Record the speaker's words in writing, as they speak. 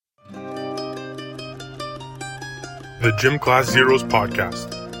the Gym Class Zeros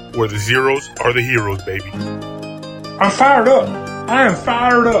podcast, where the zeros are the heroes, baby. I'm fired up. I am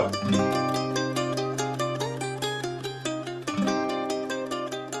fired up.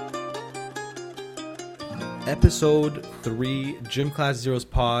 Episode 3, Gym Class Zeros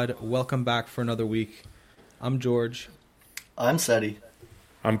pod. Welcome back for another week. I'm George. I'm Seti.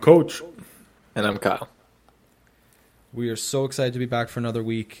 I'm Coach. And I'm Kyle. We are so excited to be back for another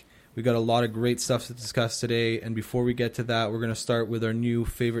week. We got a lot of great stuff to discuss today, and before we get to that, we're going to start with our new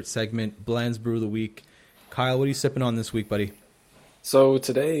favorite segment, Bland's Brew of the Week. Kyle, what are you sipping on this week, buddy? So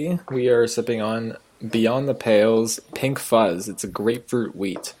today we are sipping on Beyond the Pale's Pink Fuzz. It's a grapefruit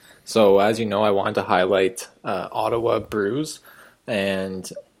wheat. So as you know, I wanted to highlight Ottawa brews, and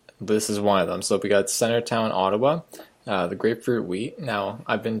this is one of them. So we got Centertown, Ottawa, the grapefruit wheat. Now,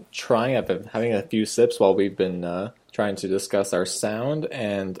 I've been having a few sips while we've been trying to discuss our sound,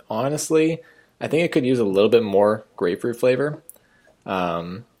 and honestly, I think it could use a little bit more grapefruit flavor.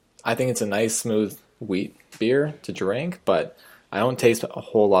 I think it's a nice, smooth wheat beer to drink, but I don't taste a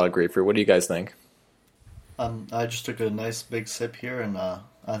whole lot of grapefruit. What do you guys think? I just took a nice big sip here, and I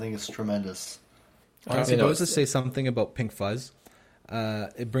think it's tremendous. Honestly, if I was to say something about Pink Fuzz,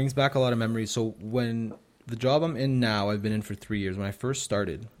 it brings back a lot of memories. So when the job I'm in now, I've been in for 3 years. When I first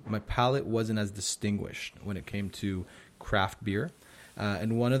started, my palate wasn't as distinguished when it came to craft beer.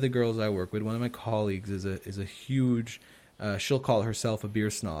 And one of the girls I work with, one of my colleagues, is a huge, she'll call herself a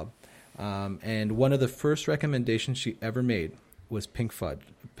beer snob. And one of the first recommendations she ever made was Pink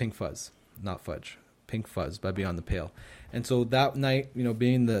Fuzz, not fudge, Pink Fuzz by Beyond the Pale. And so that night,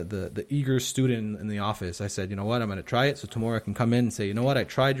 being the eager student in the office, I said, you know what, I'm going to try it. So tomorrow I can come in and say, you know what, I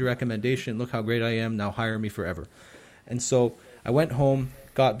tried your recommendation. Look how great I am. Now hire me forever. And so I went home,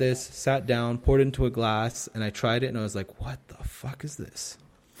 got this, sat down, poured it into a glass, and I tried it. And I was like, what the fuck is this?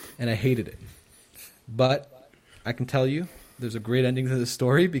 And I hated it. But I can tell you there's a great ending to the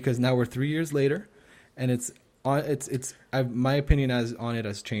story, because now we're 3 years later, and my opinion on it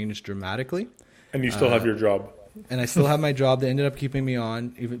has changed dramatically. And you still have your job. And I still have my job. They ended up keeping me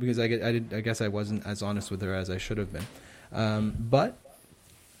on, even because I guess I wasn't as honest with her as I should have been. But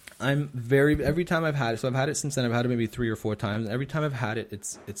every time I've had it, so I've had it since then, I've had it maybe 3 or 4 times. And every time I've had it,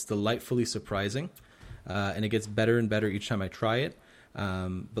 it's delightfully surprising. And it gets better and better each time I try it.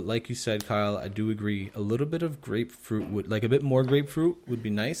 But like you said, Kyle, I do agree. A little bit of grapefruit a bit more grapefruit would be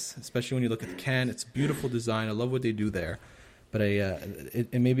nice, especially when you look at the can. It's a beautiful design. I love what they do there. But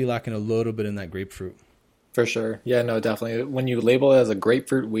it may be lacking a little bit in that grapefruit. For sure. Yeah, no, definitely. When you label it as a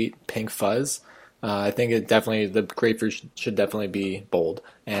grapefruit wheat Pink Fuzz, I think the grapefruit should definitely be bold,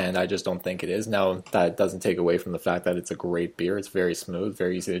 and I just don't think it is. Now, that doesn't take away from the fact that it's a great beer. It's very smooth,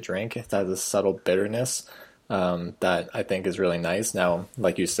 very easy to drink. It has a subtle bitterness that I think is really nice. Now,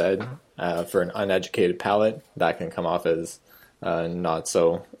 like you said, for an uneducated palate, that can come off as not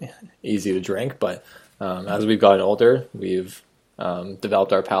so easy to drink, but as we've gotten older, we've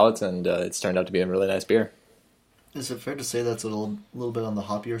developed our palates, and it's turned out to be a really nice beer. Is it fair to say that's a little bit on the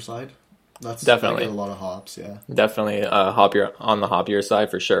hoppier side? That's definitely a lot of hops, yeah. Definitely on the hoppier side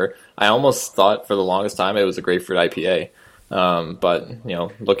for sure. I almost thought for the longest time it was a grapefruit IPA, but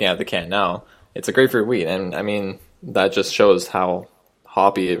looking at the can now, it's a grapefruit wheat, and I mean that just shows how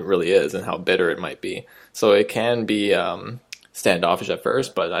hoppy it really is and how bitter it might be. So it can be standoffish at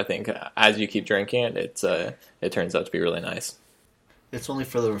first, but I think as you keep drinking it, it turns out to be really nice. It's only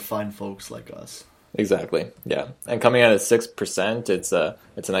for the refined folks like us. Exactly, yeah. And coming out at 6%, it's a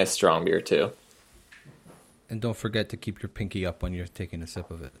nice strong beer too. And don't forget to keep your pinky up when you're taking a sip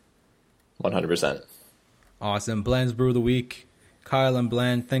of it. 100%. Awesome. Bland's Brew of the Week. Kyle and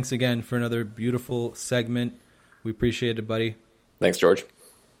Bland, thanks again for another beautiful segment. We appreciate it, buddy. Thanks, George.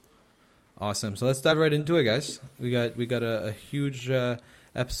 Awesome. So let's dive right into it, guys. We got a huge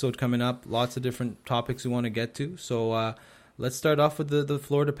episode coming up. Lots of different topics we want to get to. So let's start off with the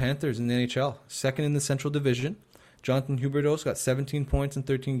Florida Panthers in the NHL. Second in the Central Division. Jonathan Huberdeau's got 17 points in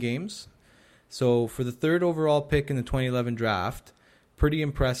 13 games. So for the third overall pick in the 2011 draft, pretty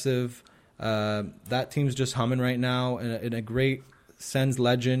impressive. That team's just humming right now. And a great Sens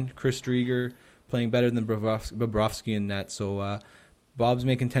legend, Chris Driedger, playing better than Bobrovsky in net. So Bob's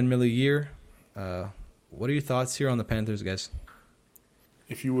making $10 million a year. What are your thoughts here on the Panthers, guys?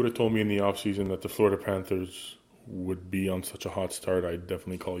 If you would have told me in the offseason that the Florida Panthers would be on such a hot start, I'd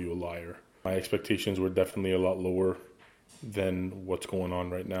definitely call you a liar. My expectations were definitely a lot lower than what's going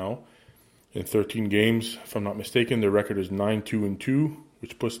on right now. In 13 games, if I'm not mistaken, their record is 9-2-2,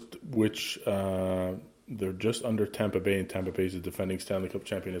 which they're just under Tampa Bay, and Tampa Bay is the defending Stanley Cup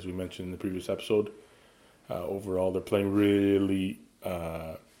champion, as we mentioned in the previous episode. Overall, they're playing really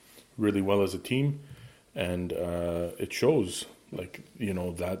well as a team. and it shows. Like,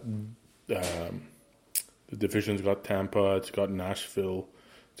 that the division's got Tampa, it's got Nashville,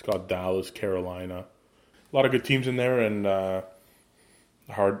 it's got Dallas, Carolina, a lot of good teams in there, and the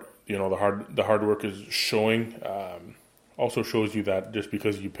hard work is showing. Also shows you that just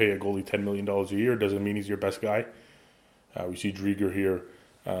because you pay a goalie $10 million a year doesn't mean he's your best guy. We see Drieger here.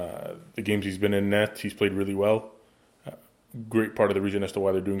 The games he's been in net, he's played really well. Great part of the reason as to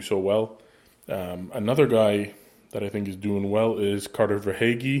why they're doing so well. Another guy that I think is doing well is Carter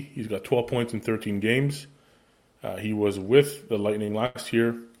Verhaeghe. He's got 12 points in 13 games. He was with the Lightning last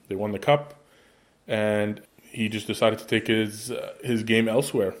year. They won the Cup. And he just decided to take his game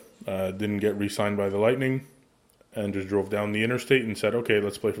elsewhere. Didn't get re-signed by the Lightning and just drove down the interstate and said, okay,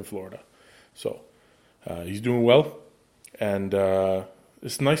 let's play for Florida. So he's doing well. And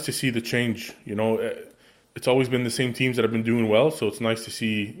it's nice to see the change. It's always been the same teams that have been doing well, so it's nice to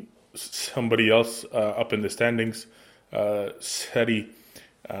see somebody else up in the standings. Seti,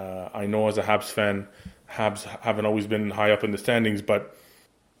 I know as a Habs fan, Habs haven't always been high up in the standings, but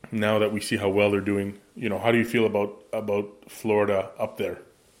now that we see how well they're doing, how do you feel about Florida up there?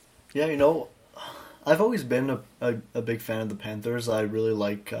 Yeah, I've always been a big fan of the Panthers. I really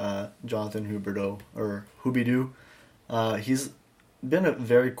like Jonathan Huberdeau, or Huberdeau. He's been a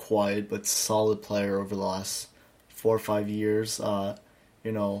very quiet but solid player over the last 4 or 5 years.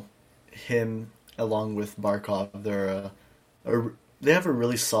 Him along with Barkov, they have a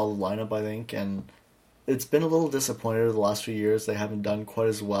really solid lineup, I think, and it's been a little disappointed over the last few years. They haven't done quite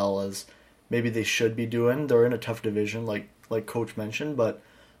as well as maybe they should be doing. They're in a tough division, like Coach mentioned, but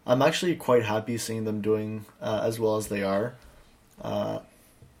I'm actually quite happy seeing them doing as well as they are.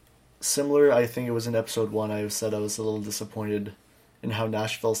 Similar, I think it was in episode 1, I said I was a little disappointed in how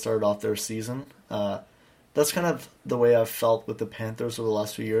Nashville started off their season. That's kind of the way I've felt with the Panthers over the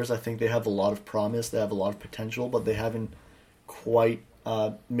last few years. I think they have a lot of promise, they have a lot of potential, but they haven't quite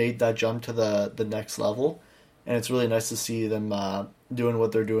made that jump to the next level. And it's really nice to see them doing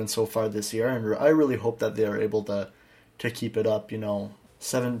what they're doing so far this year. And I really hope that they are able to keep it up.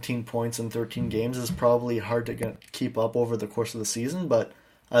 17 points in 13 games is probably hard to keep up over the course of the season, but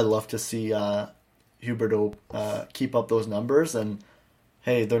I'd love to see Huberdeau keep up those numbers. And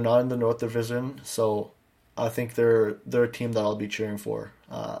hey, they're not in the North Division, so I think they're a team that I'll be cheering for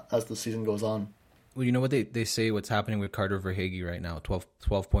as the season goes on. Well, you know what they say what's happening with Carter Verhaeghe right now,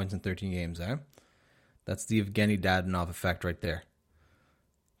 12 points in 13 games, eh? That's the Evgeny Dadonov effect right there.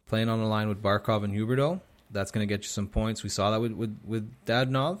 Playing on the line with Barkov and Huberdeau, that's going to get you some points. We saw that with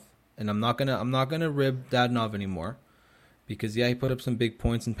Dadonov, and I'm not gonna rib Dadonov anymore because he put up some big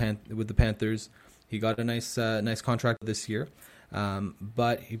points with the Panthers. He got a nice contract this year.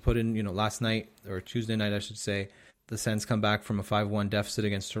 But he put in, last night, or Tuesday night, I should say, the Sens come back from a 5-1 deficit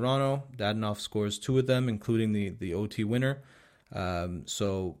against Toronto. Dadonov scores 2 of them, including the OT winner.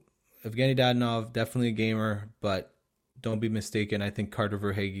 So Evgeny Dadonov, definitely a gamer, but don't be mistaken. I think Carter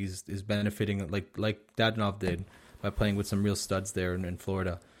Verhaeghe is benefiting like Dadonov did by playing with some real studs there in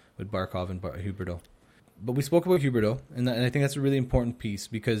Florida with Barkov and Huberdeau. But we spoke about Huberdeau, and I think that's a really important piece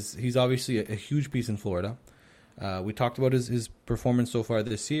because he's obviously a huge piece in Florida. We talked about his performance so far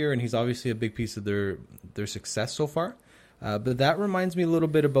this year, and he's obviously a big piece of their success so far. But that reminds me a little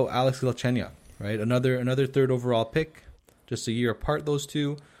bit about Alex Galchenyuk, right? Another third overall pick, just a year apart, those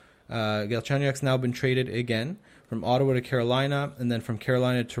two. Galchenyuk's now been traded again from Ottawa to Carolina, and then from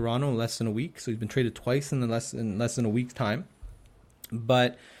Carolina to Toronto in less than a week. So he's been traded twice in less than a week's time.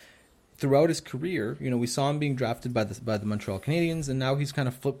 But throughout his career, we saw him being drafted by the Montreal Canadiens, and now he's kind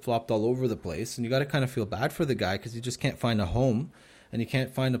of flip-flopped all over the place. And you got to kind of feel bad for the guy because he just can't find a home, and he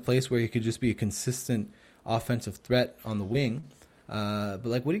can't find a place where he could just be a consistent offensive threat on the wing. But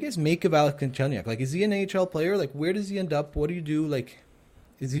what do you guys make of Alex Galchenyuk? Is he an AHL player? Where does he end up? What do you do?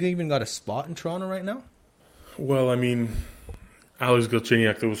 Is he even got a spot in Toronto right now? Well, I mean, Alex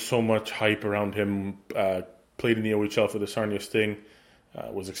Galchenyuk, there was so much hype around him. Played in the OHL for the Sarnia Sting.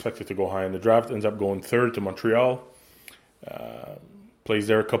 Was expected to go high in the draft, ends up going third to Montreal. Plays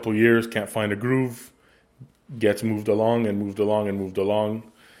there a couple years, can't find a groove, gets moved along.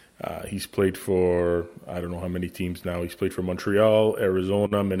 He's played for, I don't know how many teams now. He's played for Montreal,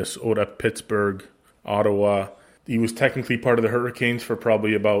 Arizona, Minnesota, Pittsburgh, Ottawa. He was technically part of the Hurricanes for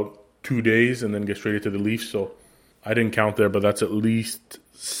probably about 2 days and then gets traded to the Leafs. So I didn't count there, but that's at least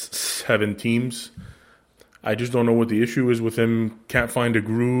 7 teams. I just don't know what the issue is with him. Can't find a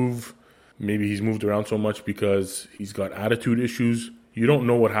groove. Maybe he's moved around so much because he's got attitude issues. You don't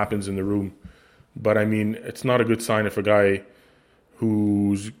know what happens in the room. But, I mean, it's not a good sign if a guy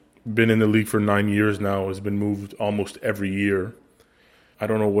who's been in the league for 9 years now has been moved almost every year. I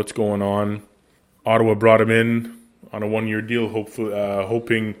don't know what's going on. Ottawa brought him in on a 1-year deal,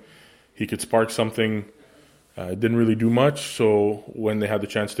 hoping he could spark something. Didn't really do much, so when they had the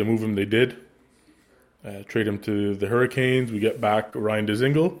chance to move him, they did. Trade him to the Hurricanes. We get back Ryan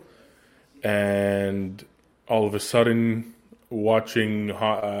Dzingel, and all of a sudden, watching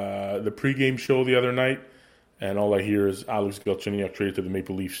the pregame show the other night, and all I hear is Alex Galchenyuk traded to the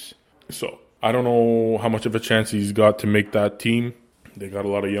Maple Leafs. So I don't know how much of a chance he's got to make that team. They got a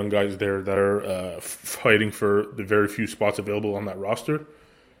lot of young guys there that are fighting for the very few spots available on that roster.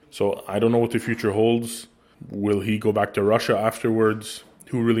 So I don't know what the future holds. Will he go back to Russia afterwards?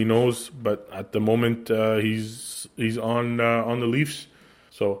 Who really knows? But at the moment, he's on the Leafs.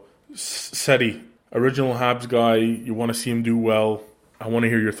 So Seti, original Habs guy, you want to see him do well. I want to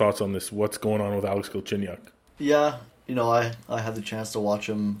hear your thoughts on this. What's going on with Alex Galchenyuk? Yeah, I had the chance to watch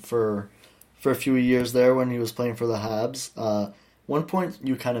him for a few years there when he was playing for the Habs. One point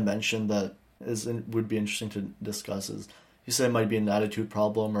you kind of mentioned that would be interesting to discuss is you said it might be an attitude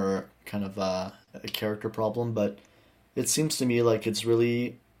problem or kind of a character problem, but it seems to me like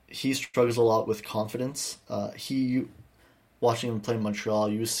he struggles a lot with confidence. Watching him play in Montreal,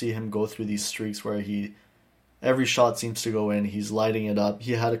 you see him go through these streaks where every shot seems to go in. He's lighting it up.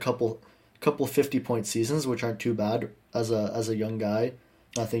 He had a couple 50-point seasons, which aren't too bad as a young guy.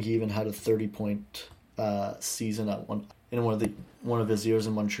 I think he even had a 30-point season in one of his years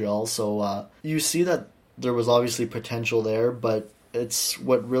in Montreal. So you see that there was obviously potential there, but it's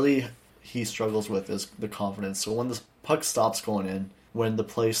what really he struggles with is the confidence. So when the puck stops going in, when the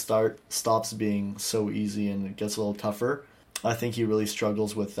play stops being so easy and it gets a little tougher, I think he really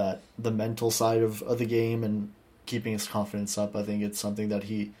struggles with that, the mental side of the game and keeping his confidence up. I think it's something that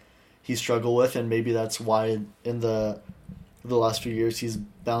he struggled with, and maybe that's why in the last few years he's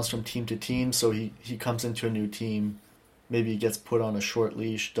bounced from team to team. So he comes into a new team, maybe he gets put on a short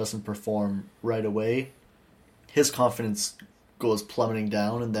leash, doesn't perform right away. His confidence goes plummeting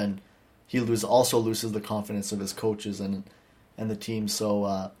down, and then he also loses the confidence of his coaches and the team.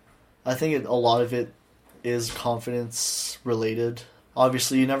 So I think a lot of it is confidence related.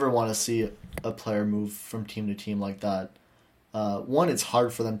 Obviously, you never want to see a player move from team to team like that. One, it's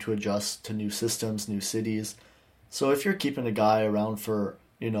hard for them to adjust to new systems, new cities. So if you're keeping a guy around for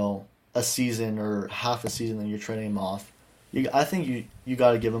a season or half a season and you're trading him off, I think you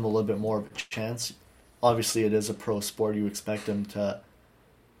got to give him a little bit more of a chance. Obviously, it is a pro sport. You expect him to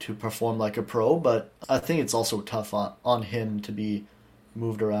perform like a pro, but I think it's also tough on him to be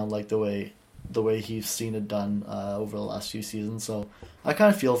moved around like the way he's seen it done over the last few seasons. So I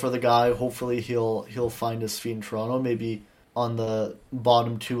kind of feel for the guy. Hopefully he'll find his feet in Toronto. Maybe on the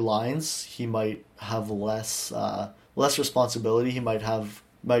bottom two lines he might have less responsibility. He might have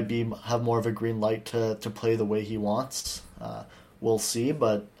more of a green light to play the way he wants. We'll see,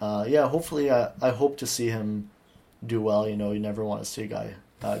 but hopefully I hope to see him do well. You never want to see a guy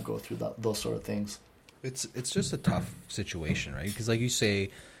go through those sort of things. It's just a tough situation, right? Because like you say,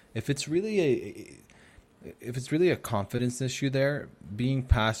 if it's really a confidence issue there, being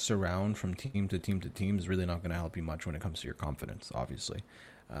passed around from team to team to team is really not going to help you much when it comes to your confidence, obviously.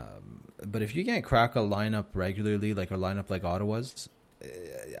 But if you can't crack a lineup regularly, like a lineup like Ottawa's,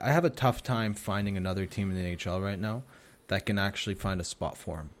 I have a tough time finding another team in the NHL right now that can actually find a spot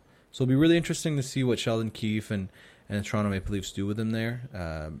for him. So it'll be really interesting to see what Sheldon Keefe and the Toronto Maple Leafs do with him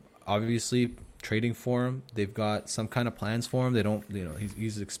there. Obviously, trading for him, they've got some kind of plans for him. They don't,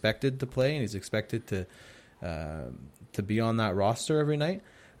 he's expected to play and he's expected to be on that roster every night.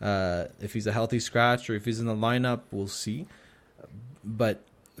 If he's a healthy scratch or if he's in the lineup, we'll see. But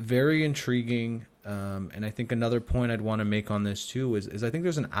very intriguing. And I think another point I'd want to make on this too is I think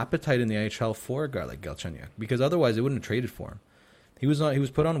there's an appetite in the NHL for a guy like Galchenyuk, because otherwise they wouldn't have traded for him. He was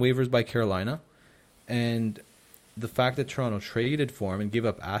put on waivers by Carolina, and the fact that Toronto traded for him and gave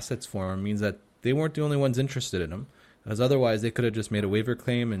up assets for him means that they weren't the only ones interested in him, as otherwise they could have just made a waiver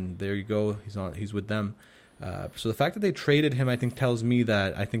claim and there you go, he's with them. So the fact that they traded him, I think, tells me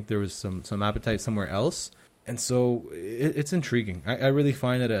that I think there was some appetite somewhere else. And so it's intriguing. I really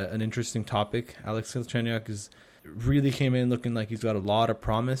find it an interesting topic. Alex Galchenyuk really came in looking like he's got a lot of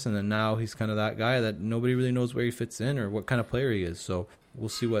promise, and then now he's kind of that guy that nobody really knows where he fits in or what kind of player he is. So we'll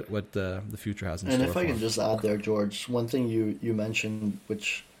see what the future has in store. And if I can just add there, George, one thing you mentioned,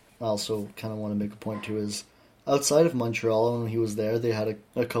 which I also kind of want to make a point to, is outside of Montreal, when he was there, they had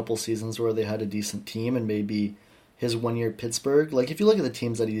a couple seasons where they had a decent team, and maybe his 1 year Pittsburgh. Like if you look at the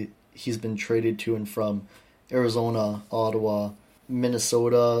teams that he's been traded to and from, Arizona, Ottawa,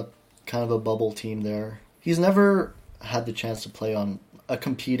 Minnesota, kind of a bubble team there. He's never had the chance to play on a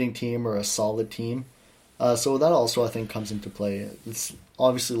competing team or a solid team. So that also, I think, comes into play. It's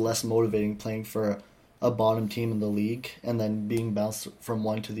obviously less motivating playing for a bottom team in the league, and then being bounced from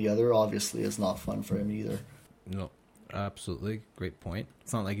one to the other obviously is not fun for him either. No, absolutely. Great point.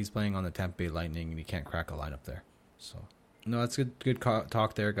 It's not like he's playing on the Tampa Bay Lightning and he can't crack a lineup there. So, no, that's good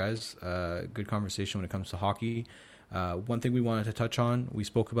talk there, guys. Good conversation when it comes to hockey. One thing we wanted to touch on, we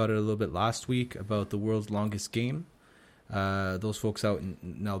spoke about it a little bit last week, about the world's longest game. Those folks out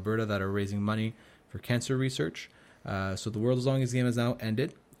in Alberta that are raising money for cancer research. So the world's longest game has now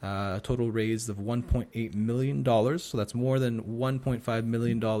ended. A total raised of $1.8 million. So that's more than $1.5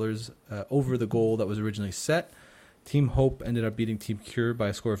 million over the goal that was originally set. Team Hope ended up beating Team Cure by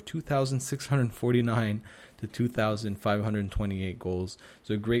a score of 2,649 to 2,528 goals.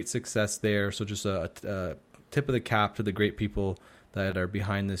 So great success there. So just a tip of the cap to the great people that are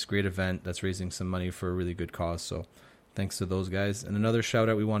behind this great event that's raising some money for a really good cause. So thanks to those guys. And another shout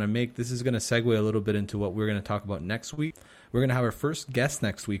out we want to make, this is going to segue a little bit into what we're going to talk about next week. We're going to have our first guest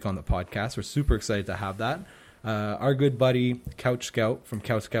next week on the podcast. We're super excited to have that. Our good buddy, Couch Scout from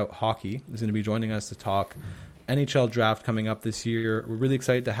Couch Scout Hockey, is going to be joining us to talk NHL draft coming up this year. We're really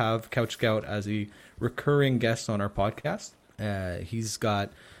excited to have Couch Scout as a recurring guest on our podcast. He's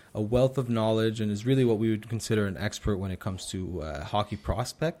got a wealth of knowledge and is really what we would consider an expert when it comes to hockey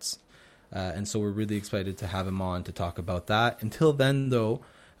prospects. And so we're really excited to have him on to talk about that. Until then, though,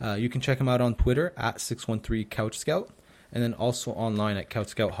 you can check him out on Twitter at 613CouchScout, and then also online at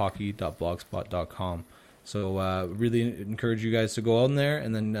couchscouthockey.blogspot.com. So really encourage you guys to go out there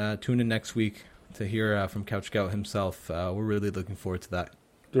and then tune in next week to hear from Couch Scout himself. We're really looking forward to that.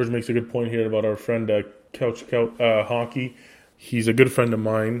 George makes a good point here about our friend Couch Scout Hockey. He's a good friend of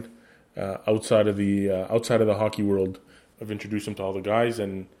mine outside of the hockey world. I've introduced him to all the guys,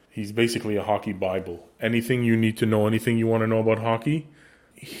 and he's basically a hockey Bible. Anything you need to know, anything you want to know about hockey,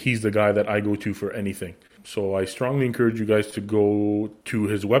 he's the guy that I go to for anything. So I strongly encourage you guys to go to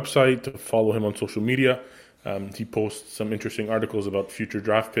his website, to follow him on social media. He posts some interesting articles about future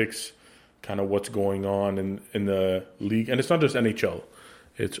draft picks, kind of what's going on in the league. And it's not just NHL.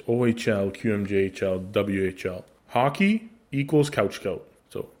 It's OHL, QMJHL, WHL. Hockey equals Couch Scout.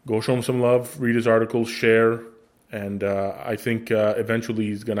 So go show him some love, read his articles, share. And I think eventually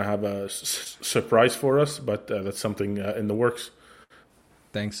he's going to have a surprise for us, but that's something in the works.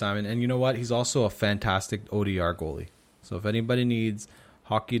 Thanks, Simon. And you know what? He's also a fantastic ODR goalie. So if anybody needs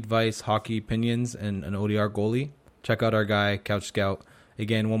hockey advice, hockey opinions, and an ODR goalie, check out our guy, Couch Scout.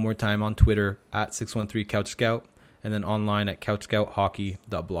 Again, one more time on Twitter at 613CouchScout, and then online at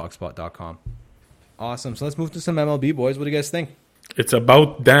couchscouthockey.blogspot.com. Awesome. So let's move to some MLB, boys. What do you guys think? It's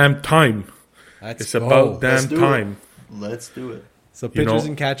about damn time. Let's about damn time. Let's do it. So pitchers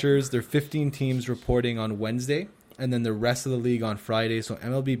and catchers, there are 15 teams reporting on Wednesday, and then the rest of the league on Friday. So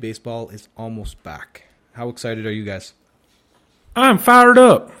MLB baseball is almost back. How excited are you guys? I'm fired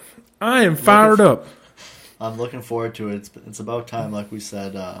up. I am fired up. I'm looking forward to it. It's about time, like we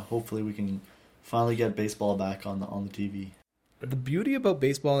said. Hopefully we can finally get baseball back on the TV. The beauty about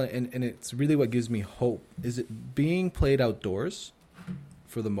baseball, and it's really what gives me hope, is it being played outdoors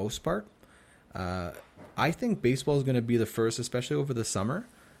for the most part. I think baseball is going to be the first, especially over the summer,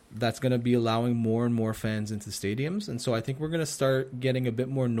 that's going to be allowing more and more fans into stadiums. And so I think we're going to start getting a bit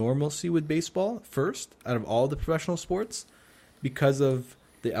more normalcy with baseball first out of all the professional sports because of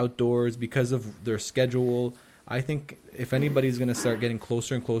the outdoors, because of their schedule. I think if anybody's going to start getting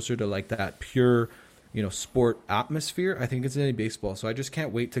closer and closer to like that pure, sport atmosphere, I think it's going to be baseball. So I just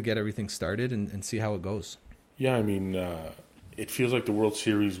can't wait to get everything started and see how it goes. Yeah, I mean, it feels like the World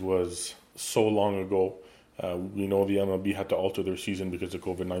Series was so long ago. We know the MLB had to alter their season because of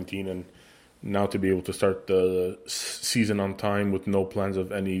COVID-19, and now to be able to start the season on time with no plans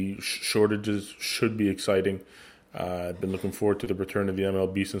of any shortages should be exciting. I've been looking forward to the return of the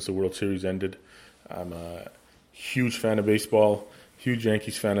MLB since the World Series ended. I'm a huge fan of baseball, huge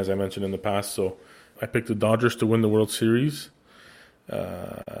Yankees fan, as I mentioned in the past, so I picked the Dodgers to win the World Series.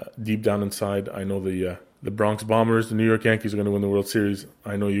 Deep down inside, I know the Bronx Bombers, the New York Yankees are going to win the World Series.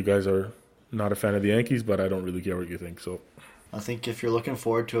 I know you guys are not a fan of the Yankees, but I don't really care what you think. So, I think if you're looking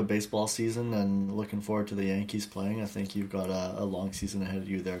forward to a baseball season and looking forward to the Yankees playing, I think you've got a long season ahead of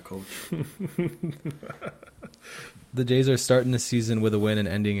you there, Coach. The Jays are starting the season with a win and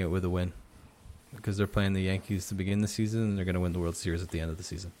ending it with a win because they're playing the Yankees to begin the season, and they're going to win the World Series at the end of the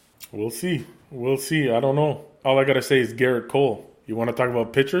season. We'll see. I don't know. All I got to say is Garrett Cole. You want to talk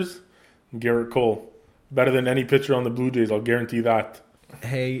about pitchers? Garrett Cole. Better than any pitcher on the Blue Jays, I'll guarantee that.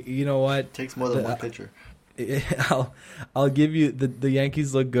 Hey, you know what? It takes more than one pitcher. I'll give you the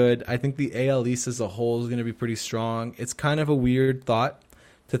Yankees look good. I think the AL East as a whole is going to be pretty strong. It's kind of a weird thought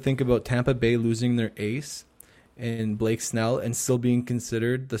to think about Tampa Bay losing their ace in Blake Snell and still being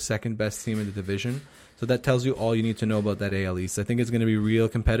considered the second best team in the division. So that tells you all you need to know about that AL East. I think it's going to be real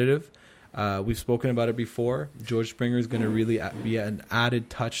competitive. We've spoken about it before. George Springer is going to really be an added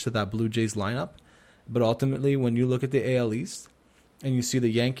touch to that Blue Jays lineup. But ultimately, when you look at the AL East and you see the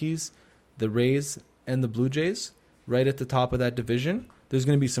Yankees, the Rays, and the Blue Jays right at the top of that division, there's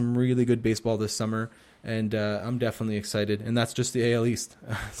going to be some really good baseball this summer, and I'm definitely excited. And that's just the AL East.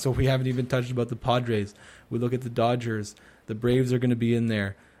 So we haven't even touched about the Padres. We look at the Dodgers. The Braves are going to be in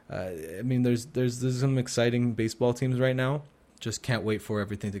there. I mean, there's some exciting baseball teams right now. Just can't wait for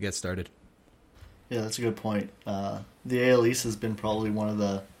everything to get started. Yeah, that's a good point. The AL East has been probably one of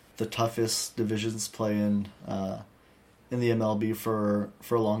the toughest divisions to play in the MLB for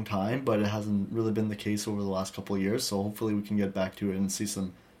a long time, but it hasn't really been the case over the last couple of years. So hopefully we can get back to it and see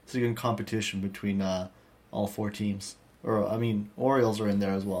some good competition between all four teams. Or I mean, Orioles are in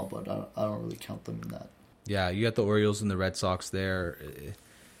there as well, but I don't really count them in that. Yeah, you got the Orioles and the Red Sox there.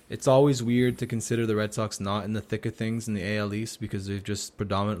 It's always weird to consider the Red Sox not in the thick of things in the AL East because they've just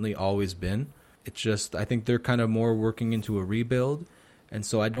predominantly always been. It's just, I think they're kind of more working into a rebuild. And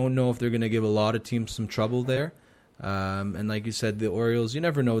so I don't know if they're going to give a lot of teams some trouble there. And like you said, the Orioles, you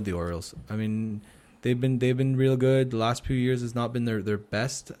never know with the Orioles. I mean, they've been real good. The last few years has not been their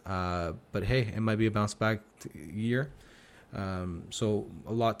best. But hey, it might be a bounce back year. So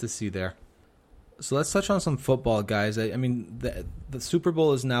a lot to see there. So let's touch on some football, guys. I mean, the Super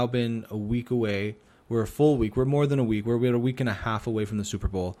Bowl has now been a week away. We're a full week. We're more than a week. We're a week and a half away from the Super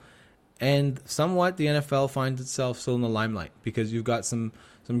Bowl. And somewhat the NFL finds itself still in the limelight because you've got some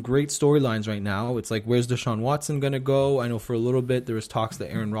great storylines right now. It's like, where's Deshaun Watson going to go? I know for a little bit there was talks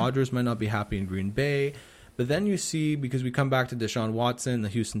that Aaron Rodgers might not be happy in Green Bay. But then you see, because we come back to Deshaun Watson, the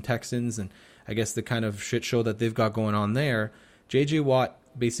Houston Texans, and I guess the kind of shit show that they've got going on there, J.J. Watt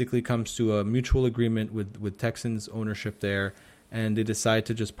basically comes to a mutual agreement with Texans ownership there, and they decide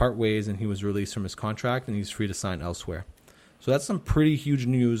to just part ways, and he was released from his contract, and he's free to sign elsewhere. So that's some pretty huge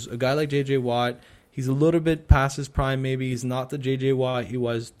news. A guy like J.J. Watt, he's a little bit past his prime maybe. He's not the J.J. Watt he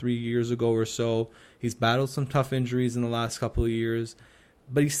was 3 years ago or so. He's battled some tough injuries in the last couple of years,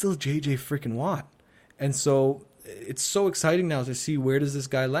 but he's still J.J. freaking Watt. And so it's so exciting now to see where does this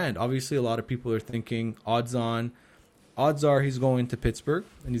guy land. Obviously, a lot of people are thinking odds are he's going to Pittsburgh,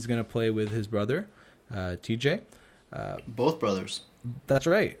 and he's going to play with his brother, TJ. Both brothers. That's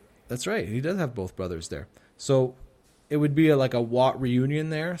right. He does have both brothers there. So it would be like a Watt reunion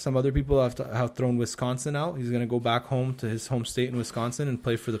there. Some other people have thrown Wisconsin out. He's going to go back home to his home state in Wisconsin and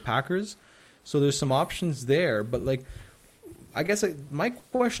play for the Packers. So there's some options there. But like, I guess my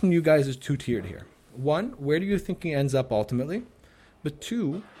question to you guys is two-tiered here. One, where do you think he ends up ultimately? But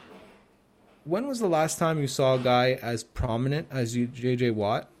two, when was the last time you saw a guy as prominent as J.J.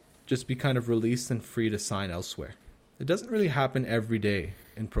 Watt just be kind of released and free to sign elsewhere? It doesn't really happen every day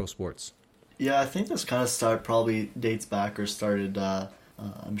in pro sports. Yeah, I think this kind of probably dates back or started,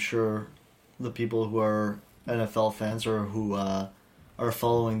 I'm sure the people who are NFL fans or who are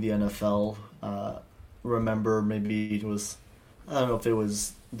following the NFL remember maybe it was, I don't know if it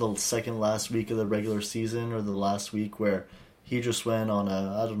was the second last week of the regular season or the last week where he just went on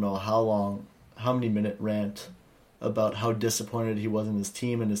I don't know how many minute rant about how disappointed he was in his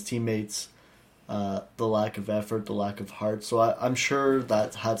team and his teammates, the lack of effort, the lack of heart. So I'm sure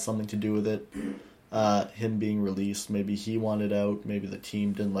that had something to do with it, him being released. Maybe he wanted out, maybe the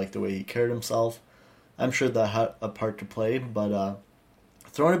team didn't like the way he carried himself. I'm sure that had a part to play, but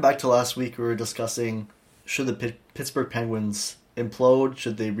throwing it back to last week, we were discussing, should the Pittsburgh Penguins implode?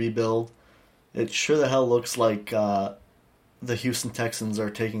 Should they rebuild? It sure the hell looks like the Houston Texans are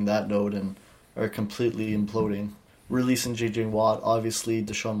taking that note and are completely imploding. Releasing J.J. Watt, obviously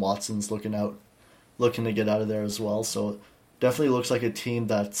Deshaun Watson's looking to get out of there as well. So definitely looks like a team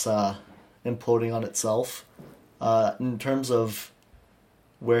that's imploding on itself. In terms of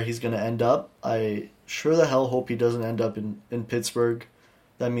where he's going to end up, I sure the hell hope he doesn't end up in Pittsburgh.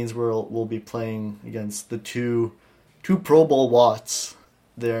 That means we'll be playing against the two Pro Bowl Watts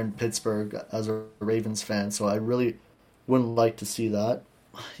there in Pittsburgh as a Ravens fan. So I really wouldn't like to see that.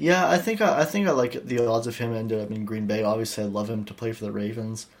 Yeah, I think I like the odds of him ended up in Green Bay. Obviously, I'd love him to play for the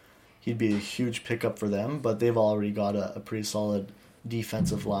Ravens. He'd be a huge pickup for them, but they've already got a pretty solid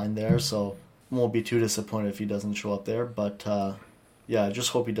defensive line there, so won't be too disappointed if he doesn't show up there. But yeah, I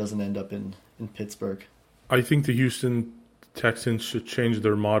just hope he doesn't end up in Pittsburgh. I think the Houston Texans should change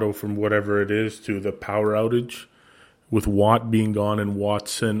their motto from whatever it is to the power outage, with Watt being gone and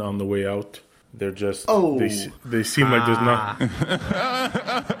Watson on the way out. They're just they seem like there's not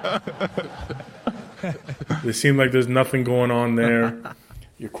they seem like there's nothing going on there.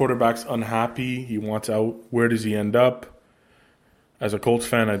 Your quarterback's unhappy. He wants out. Where does he end up? As a Colts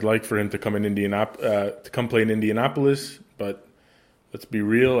fan, I'd like for him to come play in Indianapolis, but let's be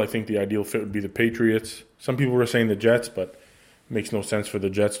real. I think the ideal fit would be the Patriots. Some people were saying the Jets, but it makes no sense for the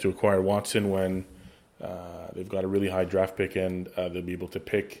Jets to acquire Watson when they've got a really high draft pick and they'll be able to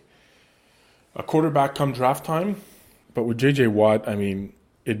pick a quarterback come draft time. But with J.J. Watt, I mean,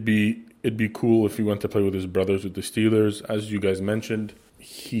 it'd be cool if he went to play with his brothers with the Steelers. As you guys mentioned,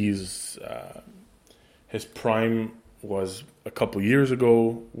 his prime was a couple years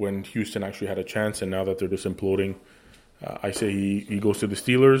ago when Houston actually had a chance, and now that they're just imploding, I say he goes to the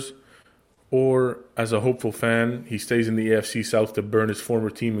Steelers. Or, as a hopeful fan, he stays in the AFC South to burn his former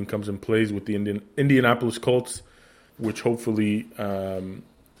team and comes and plays with the Indianapolis Colts, which hopefully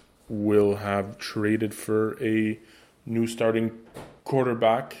will have traded for a new starting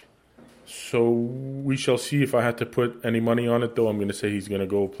quarterback. So we shall see. If I had to put any money on it, though, I'm going to say he's going to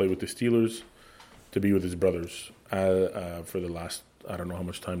go play with the Steelers to be with his brothers for the last, I don't know how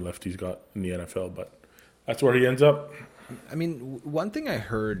much time left he's got in the NFL, but that's where he ends up. I mean, one thing I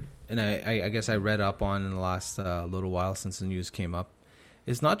heard, and I guess I read up on in the last little while since the news came up,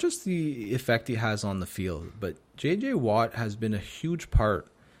 is not just the effect he has on the field, but J.J. Watt has been a huge part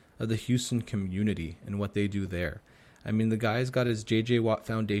of the Houston community and what they do there. I mean, the guy's got his J.J. Watt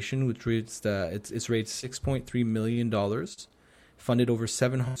Foundation, which raised it's raised $6.3 million, funded over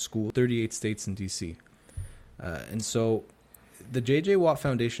 700 schools, 38 states in D.C. And so the J.J. Watt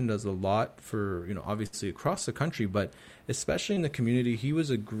Foundation does a lot for, obviously across the country, but especially in the community. He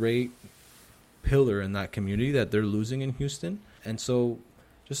was a great pillar in that community that they're losing in Houston. And so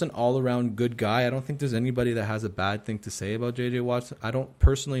just an all-around good guy. I don't think there's anybody that has a bad thing to say about J.J. Watt. I don't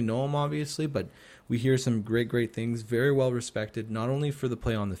personally know him, obviously, but we hear some great things. Very well respected, not only for the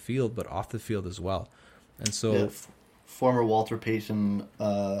play on the field, but off the field as well. And so, yeah, former Walter Payton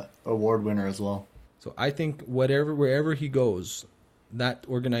award winner as well. So I think wherever he goes, that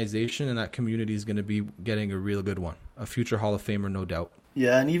organization and that community is going to be getting a real good one, a future Hall of Famer, no doubt.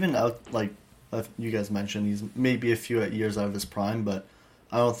 Yeah, and even out, like you guys mentioned, he's maybe a few years out of his prime, but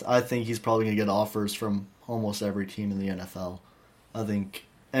I think he's probably going to get offers from almost every team in the NFL. I think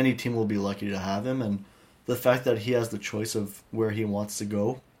any team will be lucky to have him, and the fact that he has the choice of where he wants to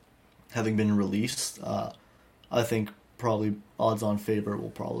go, having been released, I think probably odds-on favorite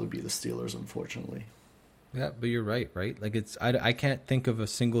will probably be the Steelers, unfortunately. Yeah, but you're right? Like I can't think of a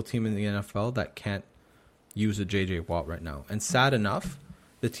single team in the NFL that can't use a J.J. Watt right now. And sad enough,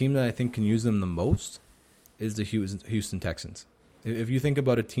 the team that I think can use them the most is the Houston Texans. If you think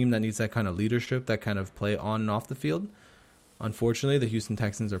about a team that needs that kind of leadership, that kind of play on and off the field, unfortunately, the Houston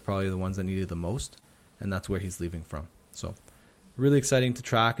Texans are probably the ones that need it the most, and that's where he's leaving from. So really exciting to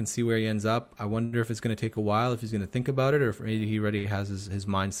track and see where he ends up. I wonder if it's going to take a while, if he's going to think about it, or if maybe he already has his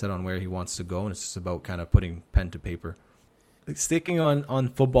mind set on where he wants to go, and it's just about kind of putting pen to paper. Sticking on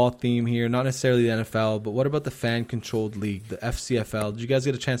football theme here, not necessarily the NFL, but what about the fan-controlled league, the FCFL? Did you guys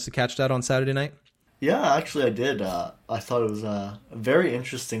get a chance to catch that on Saturday night? Yeah, actually I did. I thought it was a very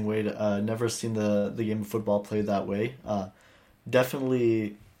interesting way to... never seen the game of football played that way.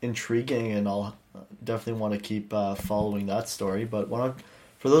 Definitely intriguing, and I'll definitely want to keep following that story. But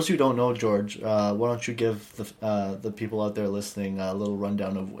for those who don't know, George, why don't you give the people out there listening a little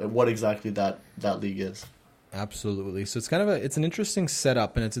rundown of what exactly that league is? Absolutely. So it's an interesting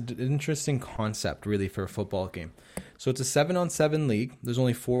setup, and it's an interesting concept really for a football game. So it's a 7-on-7 league. There's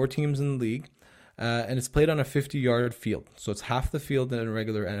only 4 teams in the league, and it's played on a 50-yard field. So it's half the field in a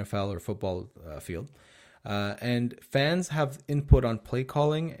regular NFL or football field. And fans have input on play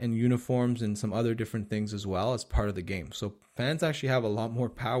calling and uniforms and some other different things as well as part of the game. So fans actually have a lot more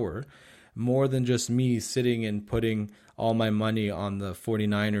power, more than just me sitting and putting all my money on the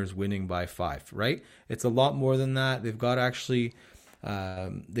 49ers winning by 5, right? It's a lot more than that. They've got actually,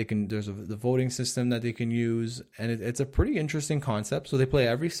 there's the voting system that they can use, and it's a pretty interesting concept. So they play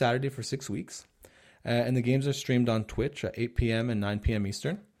every Saturday for 6 weeks, and the games are streamed on Twitch at 8 p.m. and 9 p.m.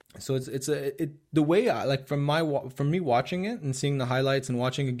 Eastern. So the way I like from me watching it and seeing the highlights and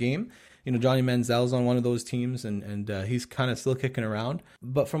watching a game, Johnny Manziel's on one of those teams and he's kind of still kicking around.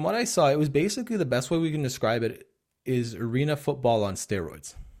 But from what I saw, it was basically the best way we can describe it is arena football on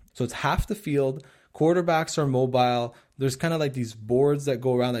steroids. So it's half the field. Quarterbacks are mobile. There's kind of like these boards that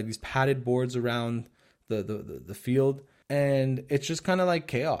go around, like these padded boards around the field. And it's just kind of like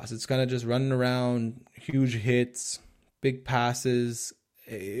chaos. It's kind of just running around, huge hits, big passes.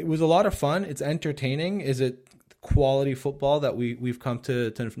 It was a lot of fun. It's entertaining. Is it quality football that we've come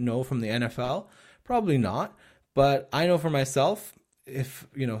to know from the NFL? Probably not. But I know for myself, if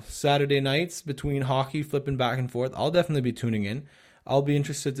Saturday nights between hockey flipping back and forth, I'll definitely be tuning in. I'll be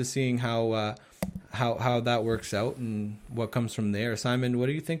interested to seeing how that works out and what comes from there. Simon, what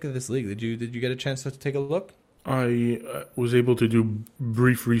do you think of this league? Did you get a chance to take a look? I was able to do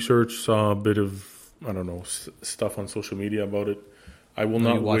brief research, saw a bit of stuff on social media about it. I will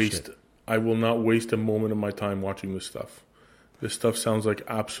not waste a moment of my time watching this stuff. This stuff sounds like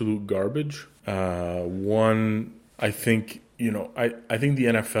absolute garbage. I think the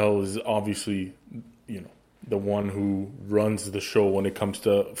NFL is obviously, the one who runs the show when it comes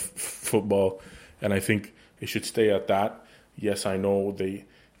to football, and I think it should stay at that. Yes, I know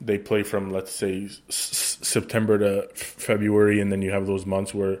they play from, let's say, September to February, and then you have those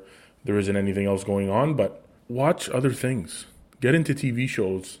months where there isn't anything else going on, but watch other things. Get into TV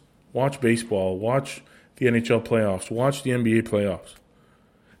shows. Watch baseball. Watch the NHL playoffs. Watch the NBA playoffs.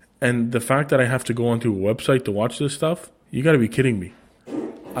 And the fact that I have to go onto a website to watch this stuff, you got to be kidding me.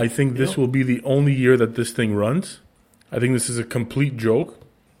 I think this will be the only year that this thing runs. I think this is a complete joke.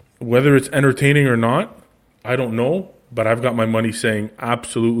 Whether it's entertaining or not, I don't know, but I've got my money saying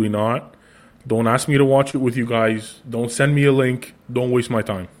absolutely not. Don't ask me to watch it with you guys. Don't send me a link. Don't waste my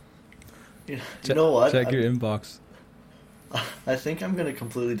time. You know what? Check your inbox. I think I'm going to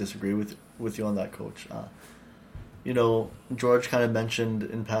completely disagree with you on that, Coach. George kind of mentioned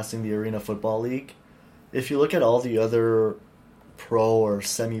in passing the Arena Football League. If you look at all the other pro or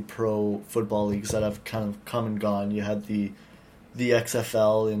semi-pro football leagues that have kind of come and gone, you had the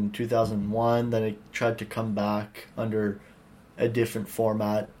XFL in 2001, then it tried to come back under a different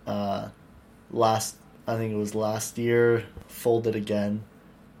format. I think it was last year, folded again.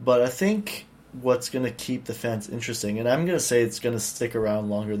 But I think what's going to keep the fans interesting, and I'm going to say it's going to stick around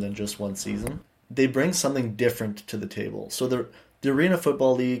longer than just one season, they bring something different to the table. So the Arena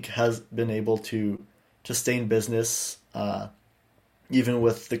Football League has been able to stay in business, even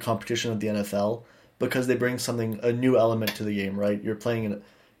with the competition of the NFL, because they bring a new element to the game, right? You're playing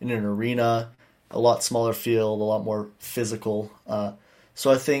in an arena, a lot smaller field, a lot more physical.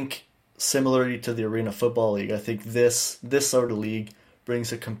 So I think, similarly to the Arena Football League, I think this sort of league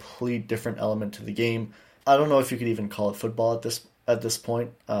brings a complete different element to the game. I don't know if you could even call it football at this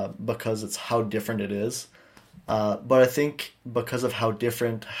point, because it's how different it is. But I think because of how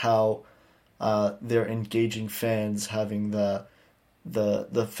different, how they're engaging fans, having the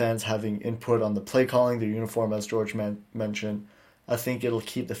fans having input on the play calling, the uniform, as George mentioned, I think it'll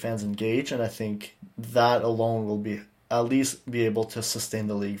keep the fans engaged, and I think that alone will at least be able to sustain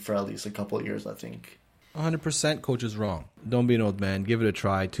the league for at least a couple of years, I think. 100% Coach is wrong. Don't be an old man. Give it a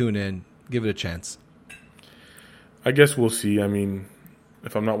try. Tune in. Give it a chance. I guess we'll see. I mean,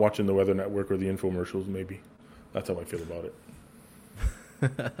 if I'm not watching the Weather Network or the infomercials, maybe. That's how I feel about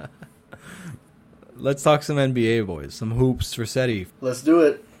it. Let's talk some NBA, boys. Some hoops for SETI. Let's do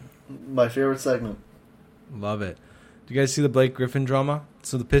it. My favorite segment. Love it. Do you guys see the Blake Griffin drama?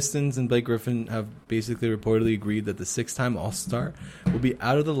 So the Pistons and Blake Griffin have basically reportedly agreed that the 6-time All-Star will be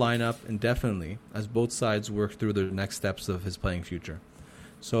out of the lineup indefinitely as both sides work through the next steps of his playing future.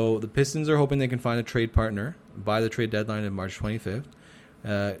 So the Pistons are hoping they can find a trade partner by the trade deadline of March 25th.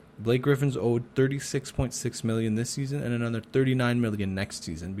 Blake Griffin's owed $36.6 million this season and another $39 million next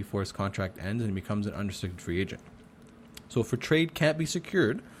season before his contract ends and he becomes an unrestricted free agent. So if a trade can't be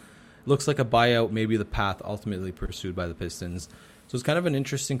secured, looks like a buyout may be the path ultimately pursued by the Pistons. So it's kind of an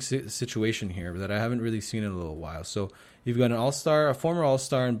interesting situation here that I haven't really seen in a little while. So you've got a former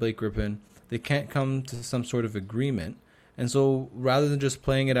All-Star in Blake Griffin. They can't come to some sort of agreement. And so rather than just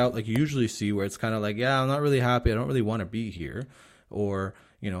playing it out like you usually see where it's kind of like, yeah, I'm not really happy. I don't really want to be here. Or,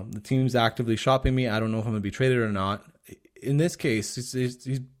 the team's actively shopping me. I don't know if I'm going to be traded or not. In this case,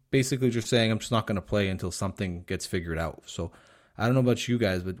 he's basically just saying, I'm just not going to play until something gets figured out. So I don't know about you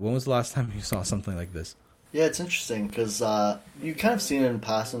guys, but when was the last time you saw something like this? Yeah, it's interesting because you kind of seen it in the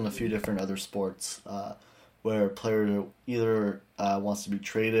past in a few different other sports where a player either wants to be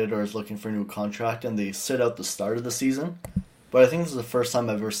traded or is looking for a new contract and they sit out the start of the season. But I think this is the first time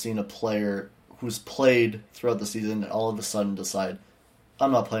I've ever seen a player who's played throughout the season all of a sudden decide,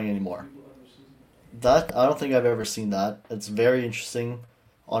 I'm not playing anymore. I don't think I've ever seen that. It's very interesting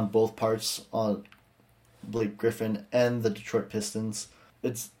on both parts, on Blake Griffin and the Detroit Pistons.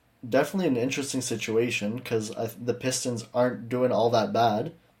 It's definitely an interesting situation because the Pistons aren't doing all that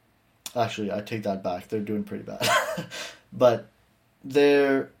bad. Actually, I take that back. They're doing pretty bad. But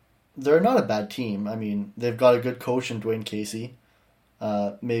they're not a bad team. I mean, they've got a good coach in Dwayne Casey.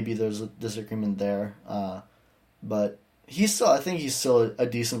 Maybe there's a disagreement there. But I think he's still a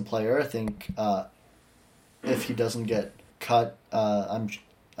decent player. I think if he doesn't get cut,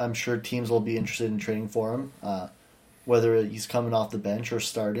 I'm sure teams will be interested in trading for him. Whether he's coming off the bench or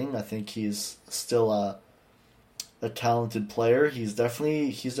starting, I think he's still a talented player. He's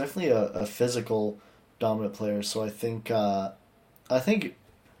definitely a physical dominant player. So I think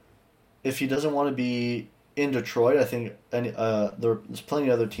if he doesn't want to be in Detroit, I think there's plenty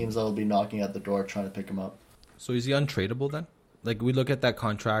of other teams that will be knocking at the door trying to pick him up. So is he untradeable then? Like, we look at that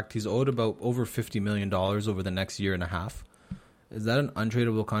contract, he's owed about over $50 million over the next year and a half. Is that an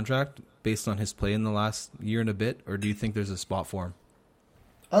untradeable contract based on his play in the last year and a bit, or do you think there's a spot for him?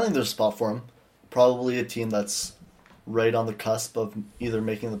 I think there's a spot for him. Probably a team that's right on the cusp of either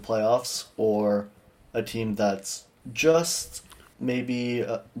making the playoffs or a team that's just maybe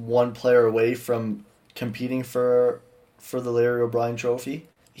one player away from competing for the Larry O'Brien Trophy.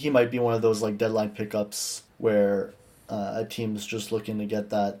 He might be one of those like deadline pickups where a team's just looking to get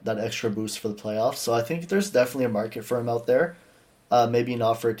that extra boost for the playoffs. So I think there's definitely a market for him out there. Maybe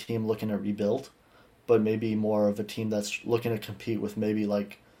not for a team looking to rebuild, but maybe more of a team that's looking to compete with maybe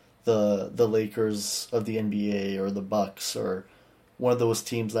like the Lakers of the NBA or the Bucks or one of those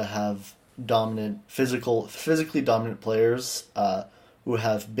teams that have physically dominant players who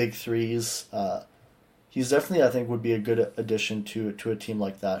have big threes. He's definitely, I think, would be a good addition to a team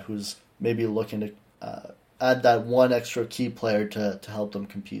like that who's maybe looking to add that one extra key player to help them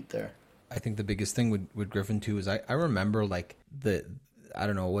compete there. I think the biggest thing with Griffin too is I remember like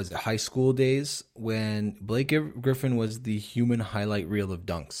was it high school days when Blake Griffin was the human highlight reel of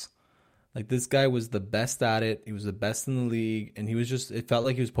dunks. Like, this guy was the best at it. He was the best in the league, and it felt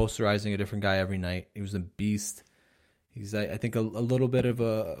like he was posterizing a different guy every night. He was a beast. He's, I think, a little bit of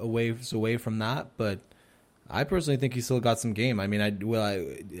a ways away from that, but I personally think he's still got some game. I mean, do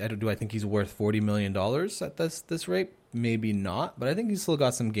I think he's worth $40 million at this rate? Maybe not, but I think he's still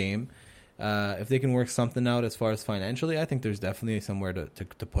got some game. If they can work something out as far as financially, I think there's definitely somewhere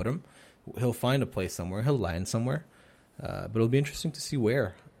to put him. He'll find a place somewhere. He'll land somewhere. But it'll be interesting to see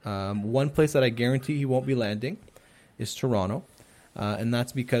where. One place that I guarantee he won't be landing is Toronto. And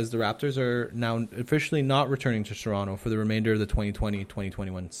that's because the Raptors are now officially not returning to Toronto for the remainder of the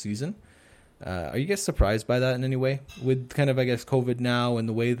 2020-2021 season. Are you guys surprised by that in any way? With kind of, I guess, COVID now and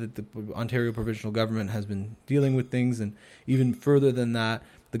the way that the Ontario provincial government has been dealing with things, and even further than that,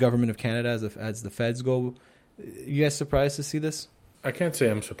 the government of Canada as the feds go. You guys surprised to see this? I can't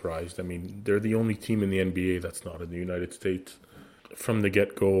say I'm surprised. I mean, they're the only team in the NBA that's not in the United States. From the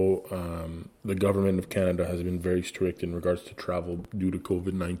get-go, the government of Canada has been very strict in regards to travel due to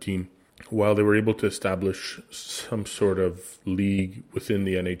COVID-19. While they were able to establish some sort of league within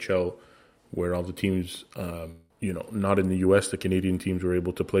the NHL where all the teams, not in the U.S., the Canadian teams were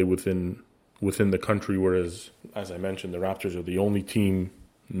able to play within the country, whereas, as I mentioned, the Raptors are the only team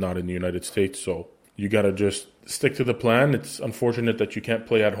not in the United States. So you got to just stick to the plan. It's unfortunate that you can't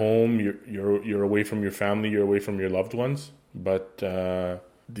play at home. You're away from your family. You're away from your loved ones. But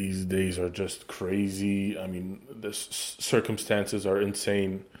these days are just crazy. I mean, the circumstances are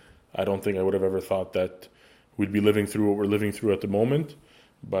insane. I don't think I would have ever thought that we'd be living through what we're living through at the moment.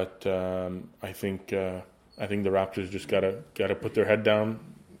 But I think the Raptors just gotta put their head down,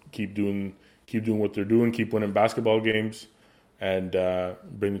 keep doing what they're doing, keep winning basketball games, and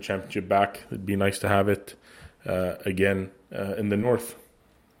bring the championship back. It'd be nice to have it again in the North.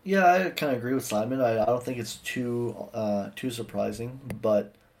 Yeah, I kind of agree with Simon. I don't think it's too surprising,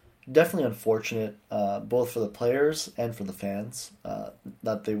 but definitely unfortunate, both for the players and for the fans,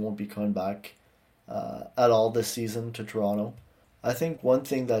 that they won't be coming back at all this season to Toronto. I think one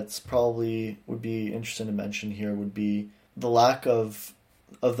thing that's probably would be interesting to mention here would be the lack of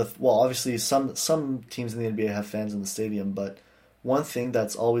obviously some teams in the NBA have fans in the stadium, but one thing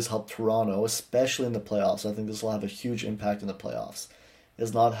that's always helped Toronto, especially in the playoffs, I think this will have a huge impact in the playoffs,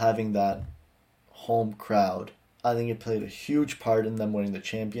 is not having that home crowd. I think it played a huge part in them winning the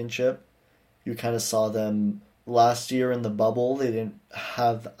championship. You kind of saw them last year in the bubble. They didn't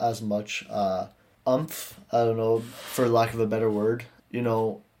have as much umph, I don't know, for lack of a better word.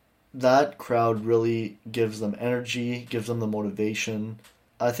 That crowd really gives them energy, gives them the motivation.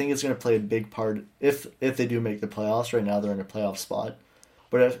 I think it's going to play a big part if they do make the playoffs. Right now they're in a playoff spot.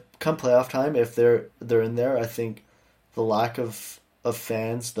 But come playoff time, if they're in there, I think the lack of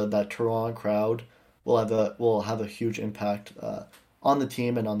fans, that Toronto crowd will have a huge impact on the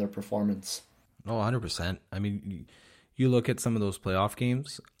team and on their performance. Oh, 100%. I mean, you look at some of those playoff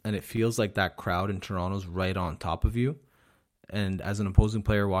games, and it feels like that crowd in Toronto's right on top of you. And as an opposing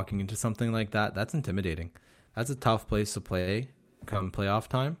player walking into something like that, that's intimidating. That's a tough place to play come playoff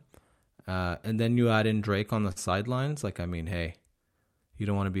time. And then you add in Drake on the sidelines. Hey, you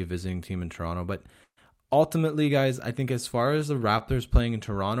don't want to be a visiting team in Toronto. But ultimately, guys, I think as far as the Raptors playing in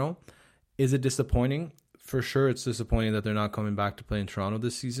Toronto, is it disappointing? For sure, it's disappointing that they're not coming back to play in Toronto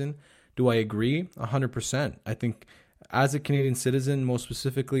this season. Do I agree? 100%. I think as a Canadian citizen, most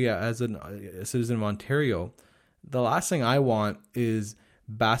specifically as a citizen of Ontario, the last thing I want is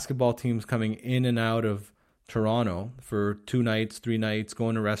basketball teams coming in and out of Toronto for 2 nights, 3 nights,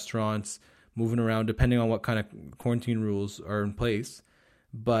 going to restaurants, moving around, depending on what kind of quarantine rules are in place.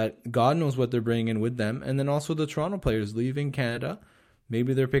 But God knows what they're bringing in with them. And then also the Toronto players leaving Canada.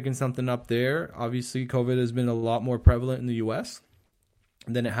 Maybe they're picking something up there. Obviously, COVID has been a lot more prevalent in the U.S.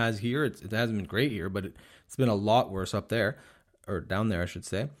 than it has here. It hasn't been great here, but it's been a lot worse up there, or down there, I should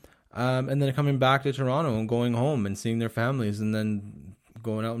say. And then coming back to Toronto and going home and seeing their families and then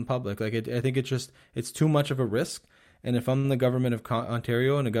going out in public. Like I think it's too much of a risk. And if I'm the government of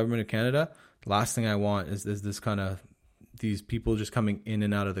Ontario and the government of Canada, the last thing I want is this kind of these people just coming in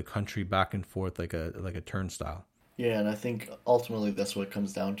and out of the country back and forth like a turnstile. Yeah, and I think ultimately that's what it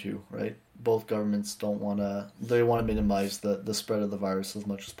comes down to, right? Both governments want to minimize the spread of the virus as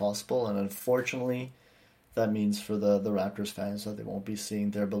much as possible, and unfortunately, that means for the Raptors fans that they won't be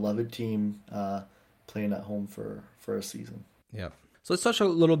seeing their beloved team playing at home for a season. Yeah. So let's touch a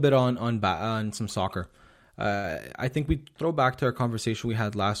little bit on some soccer. I think we throw back to our conversation we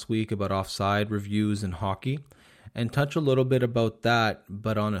had last week about offside reviews in hockey, and touch a little bit about that,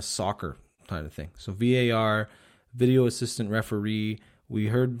 but on a soccer kind of thing. So VAR, video assistant referee. We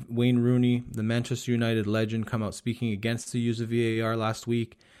heard Wayne Rooney, the Manchester United legend, come out speaking against the use of VAR last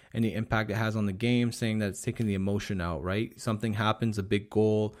week and the impact it has on the game, saying that it's taking the emotion out, right? Something happens, a big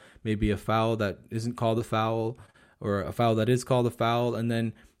goal, maybe a foul that isn't called a foul, or a foul that is called a foul, and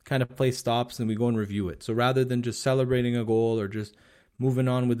then kind of play stops and we go and review it. So rather than just celebrating a goal or just moving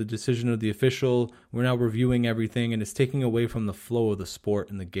on with the decision of the official, we're now reviewing everything, and it's taking away from the flow of the sport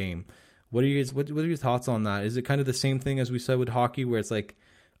and the game. What are your thoughts on that? Is it kind of the same thing as we said with hockey, where it's like,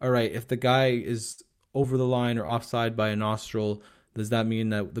 all right, if the guy is over the line or offside by a nostril, does that mean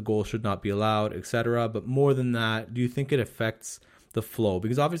that the goal should not be allowed, etc.? But more than that, do you think it affects the flow?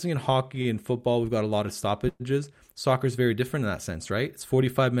 Because obviously in hockey and football, we've got a lot of stoppages. Soccer is very different in that sense, right? It's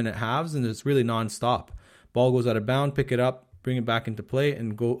 45-minute halves, and it's really nonstop. Ball goes out of bounds, pick it up, bring it back into play,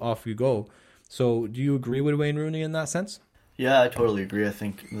 and go off you go. So do you agree with Wayne Rooney in that sense? Yeah, I totally agree. I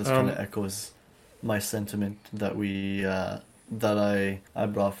think this kind of echoes my sentiment that I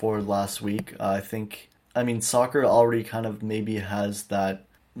brought forward last week. I mean, soccer already kind of maybe has that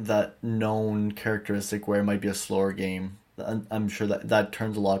known characteristic where it might be a slower game. I'm sure that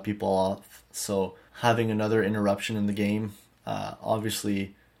turns a lot of people off. So having another interruption in the game,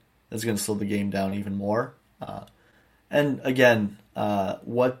 obviously, is going to slow the game down even more. And again,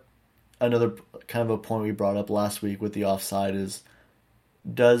 what another kind of a point we brought up last week with the offside is,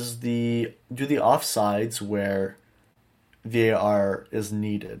 do the offsides where VAR is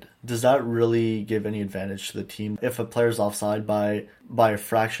needed, does that really give any advantage to the team? If a player's offside by a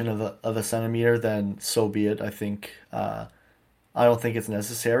fraction of a centimeter, then so be it. I think I don't think it's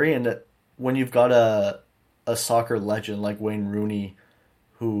necessary. And when you've got a soccer legend like Wayne Rooney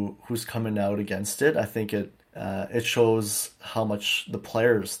who's coming out against it, I think it shows how much the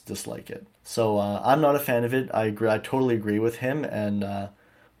players dislike it. So I'm not a fan of it. I agree. I totally agree with him, and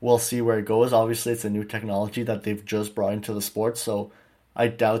we'll see where it goes. Obviously, it's a new technology that they've just brought into the sport, so I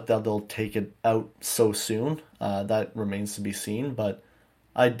doubt that they'll take it out so soon. That remains to be seen, but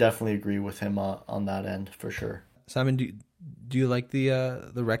I definitely agree with him on that end for sure. Simon, do you like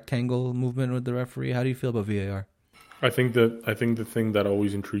the rectangle movement with the referee? How do you feel about VAR? I think the thing that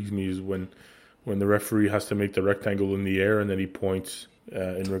always intrigues me is when the referee has to make the rectangle in the air and then he points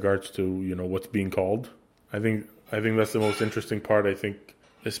in regards to what's being called. I think that's the most interesting part. I think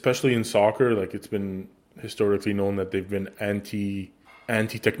especially in soccer, like, it's been historically known that they've been anti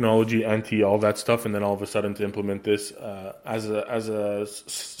technology, anti all that stuff, and then all of a sudden to implement this as a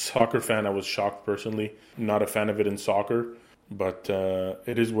soccer fan, I was shocked personally. Not a fan of it in soccer, but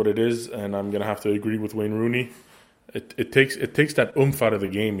it is what it is, and I'm gonna have to agree with Wayne Rooney. It takes that oomph out of the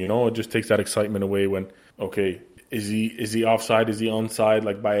game, It just takes that excitement away when, okay, is he offside? Is he onside,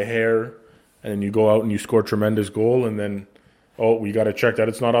 like by a hair? And then you go out and you score a tremendous goal, and then, oh, we got to check that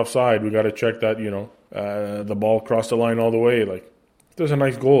it's not offside. We got to check that the ball crossed the line all the way. Like, if there's a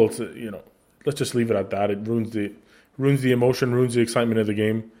nice goal, it's let's just leave it at that. It ruins the emotion, ruins the excitement of the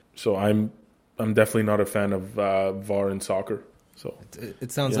game. So I'm definitely not a fan of VAR in soccer. So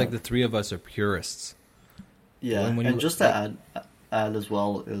it sounds like the three of us are purists. Yeah, and just to add as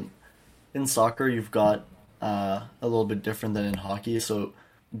well, in soccer you've got a little bit different than in hockey. So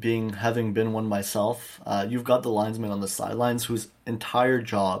having been one myself, you've got the linesman on the sidelines whose entire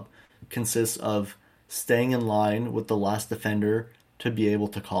job consists of staying in line with the last defender to be able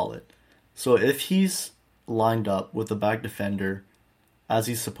to call it. So if he's lined up with the back defender as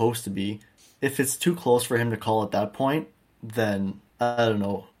he's supposed to be. If it's too close for him to call at that point, then I don't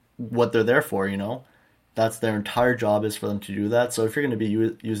know what they're there for, you know? That's their entire job, is for them to do that. So if you're going to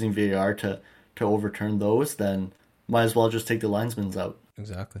be using VAR to overturn those, then might as well just take the linesmans out.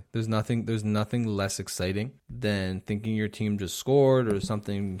 Exactly. There's nothing less exciting than thinking your team just scored or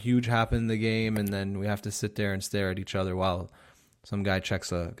something huge happened in the game, and then we have to sit there and stare at each other while some guy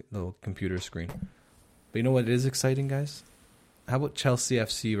checks a little computer screen. But you know what is exciting, guys? How about Chelsea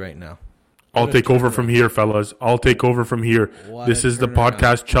FC right now? I'll take over from here, fellas. I'll take over from here. This is the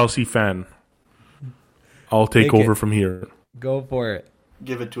podcast Chelsea fan. I'll take over from here. Go for it.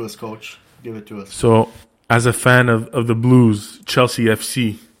 Give it to us, coach. Give it to us. So, as a fan of the Blues, Chelsea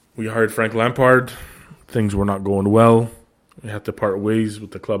FC, we hired Frank Lampard. Things were not going well. We had to part ways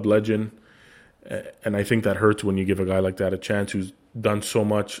with the club legend. And I think that hurts when you give a guy like that a chance who's done so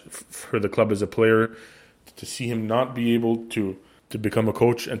much for the club as a player. To see him not be able to become a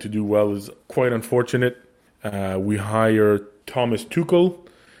coach and to do well is quite unfortunate. We hired Thomas Tuchel,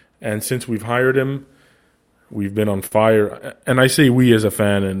 and since we've hired him, we've been on fire. And I say we as a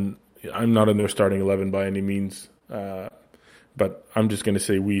fan, and I'm not in their starting 11 by any means, but I'm just going to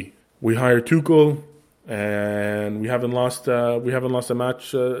say we. We hired Tuchel, and we haven't lost a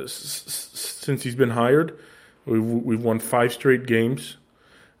match since he's been hired. We've won 5 straight games.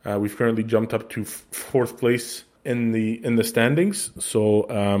 We've currently jumped up to 4th place in the standings.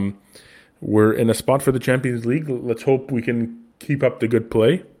 So we're in a spot for the Champions League. Let's hope we can keep up the good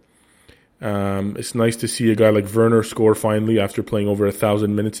play. It's nice to see a guy like Werner score finally after playing over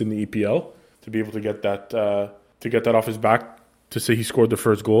 1,000 minutes in the EPL. To be able to get that off his back, to say he scored the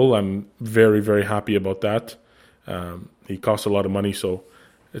first goal, I'm very, very happy about that. He cost a lot of money, so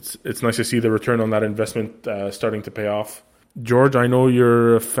it's nice to see the return on that investment starting to pay off. George, I know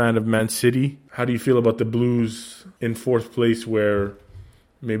you're a fan of Man City. How do you feel about the Blues in 4th place, where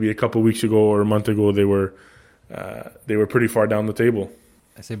maybe a couple of weeks ago or a month ago they were pretty far down the table?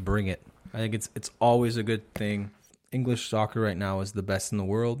 I say bring it. I think it's always a good thing. English soccer right now is the best in the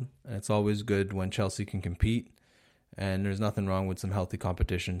world, and it's always good when Chelsea can compete, and there's nothing wrong with some healthy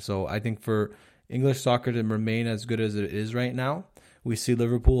competition. So I think for English soccer to remain as good as it is right now, we see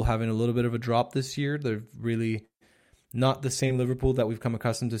Liverpool having a little bit of a drop this year. They're really not the same Liverpool that we've come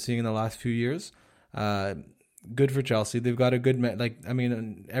accustomed to seeing in the last few years. Good for Chelsea. They've got a good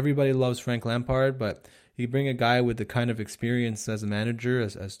everybody loves Frank Lampard, but you bring a guy with the kind of experience as a manager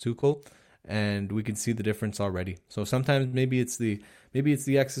as Tuchel, and we can see the difference already. So sometimes maybe it's the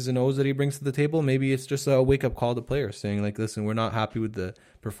X's and O's that he brings to the table. Maybe it's just a wake up call to players saying like, listen, we're not happy with the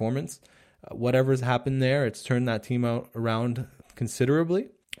performance. Whatever's happened there, it's turned that team around considerably,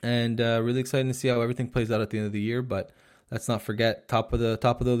 and really exciting to see how everything plays out at the end of the year. But let's not forget top of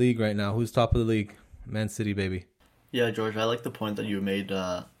the league right now. Who's top of the league? Man City, baby. Yeah, George, I like the point that you made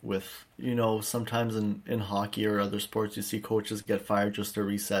with, sometimes in hockey or other sports, you see coaches get fired just to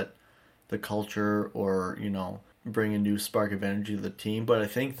reset the culture or, bring a new spark of energy to the team. But I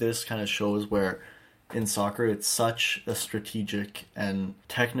think this kind of shows where in soccer it's such a strategic and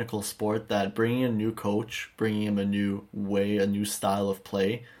technical sport that bringing a new coach, bringing him a new way, a new style of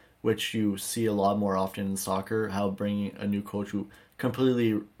play, which you see a lot more often in soccer, how bringing a new coach who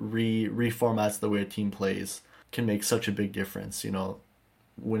completely reformats the way a team plays can make such a big difference.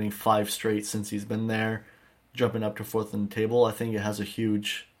 Winning 5 straight since he's been there, jumping up to 4th in the table. I think it has a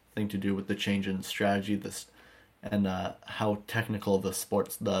huge thing to do with the change in strategy, and how technical the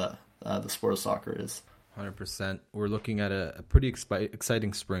sport of soccer is. 100%. We're looking at a pretty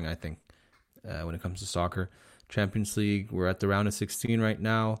exciting spring, I think, when it comes to soccer. Champions League, we're at the round of 16 right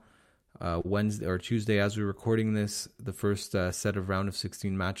now. Wednesday or Tuesday, as we're recording this, the first set of round of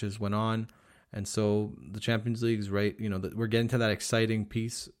 16 matches went on. And so the Champions League is right, we're getting to that exciting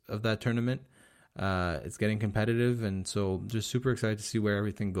piece of that tournament. It's getting competitive, and so just super excited to see where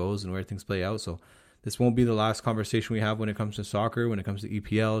everything goes and where things play out. So this won't be the last conversation we have when it comes to soccer, when it comes to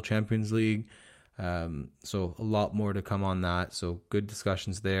EPL, Champions League. So a lot more to come on that. So good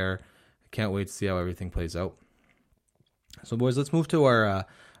discussions there. I can't wait to see how everything plays out. So boys, let's move to our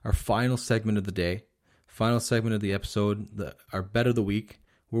final segment of the day, final segment of the episode, our bet of the week.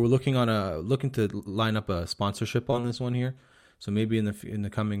 We're looking to line up a sponsorship on this one here. So maybe in the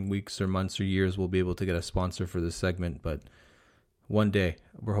coming weeks or months or years, we'll be able to get a sponsor for this segment. But one day,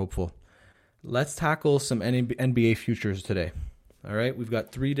 we're hopeful. Let's tackle some NBA futures today. All right, we've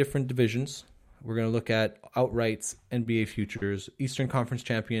got 3 different divisions. We're going to look at outrights NBA futures, Eastern Conference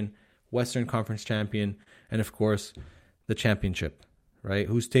champion, Western Conference champion, and of course, the championship. Right?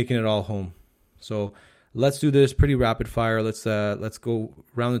 Who's taking it all home? So let's do this pretty rapid fire. Let's go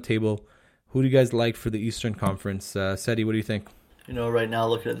around the table. Who do you guys like for the Eastern Conference? Seti, what do you think? Right now,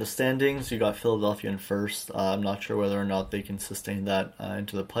 looking at the standings, you got Philadelphia in first. I'm not sure whether or not they can sustain that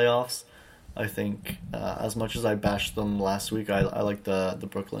into the playoffs. I think as much as I bashed them last week, I like the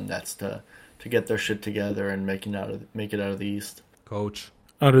Brooklyn Nets to get their shit together and make it out of the East. Coach.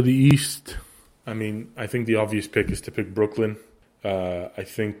 Out of the East, I think the obvious pick is to pick Brooklyn. I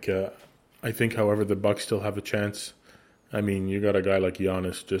think, however, the Bucks still have a chance. You got a guy like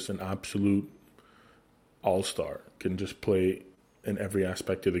Giannis, just an absolute all-star, can just play in every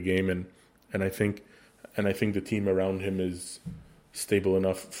aspect of the game, and I think the team around him is stable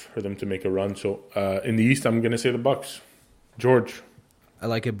enough for them to make a run. So in the East, I'm going to say the Bucks. George. I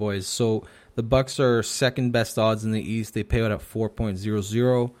like it, boys. So the Bucks are second best odds in the East. They pay out at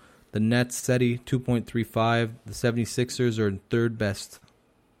 4.00. The Nets, SETI, 2.35. The 76ers are in third best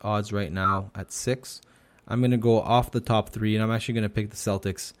odds right now at 6. I'm going to go off the top 3, and I'm actually going to pick the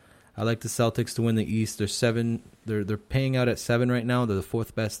Celtics. I like the Celtics to win the East. They're 7. They're paying out at 7 right now. They're the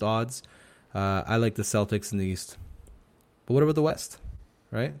fourth best odds. I like the Celtics in the East. But what about the West,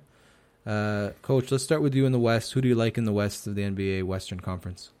 right? Coach, let's start with you in the West. Who do you like in the West of the NBA Western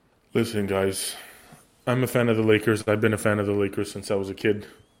Conference? Listen, guys, I'm a fan of the Lakers. I've been a fan of the Lakers since I was a kid,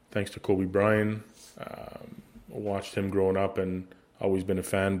 thanks to Kobe Bryant. Watched him growing up and always been a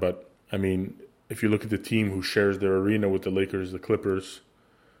fan. But, if you look at the team who shares their arena with the Lakers, the Clippers,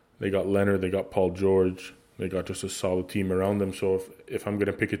 they got Leonard, they got Paul George. They got just a solid team around them. So if I'm going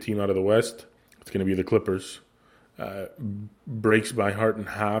to pick a team out of the West, it's going to be the Clippers. Breaks my heart in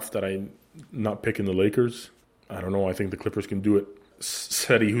half that I'm not picking the Lakers. I don't know. I think the Clippers can do it.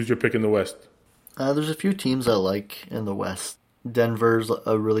 Seti, who's your pick in the West? There's a few teams I like in the West. Denver's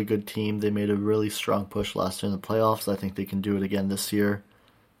a really good team. They made a really strong push last year in the playoffs. I think they can do it again this year.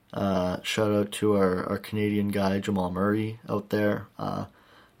 Shout out to our Canadian guy, Jamal Murray, out there.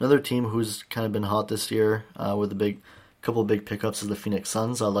 Another team who's kind of been hot this year with a couple of big pickups is the Phoenix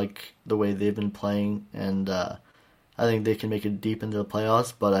Suns. I like the way they've been playing, and I think they can make it deep into the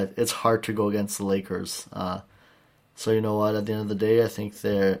playoffs, but it's hard to go against the Lakers. So you know what? At the end of the day, I think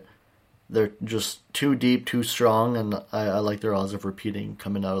they're just too deep, too strong, and I like their odds of repeating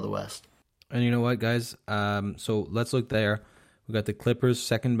coming out of the West. And you know what, guys? So let's look there. We got the Clippers,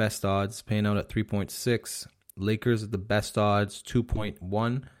 second best odds, paying out at 3.6. Lakers at the best odds,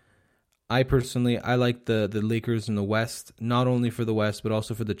 2.1. I like the Lakers in the West, not only for the West, but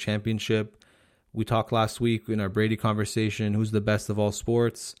also for the championship. We talked last week in our Brady conversation, who's the best of all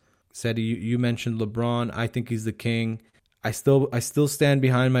sports. Seti, you mentioned LeBron. I think he's the king. I still stand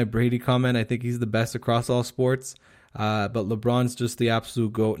behind my Brady comment. I think he's the best across all sports. But LeBron's just the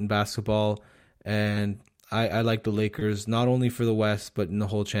absolute GOAT in basketball. And I like the Lakers, not only for the West, but in the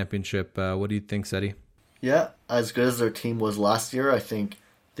whole championship. What do you think, Seti? Yeah, as good as their team was last year, I think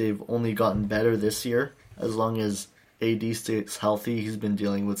they've only gotten better this year. As long as AD stays healthy, he's been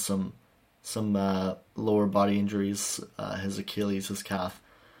dealing with some lower body injuries, his Achilles, his calf.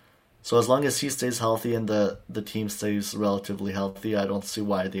 So as long as he stays healthy and the team stays relatively healthy, I don't see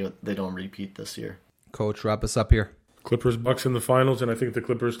why they don't repeat this year. Coach, wrap us up here. Clippers Bucks in the finals, and I think the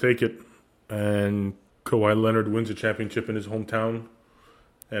Clippers take it. And Kawhi Leonard wins a championship in his hometown.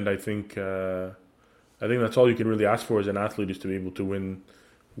 And I think that's all you can really ask for as an athlete, is to be able to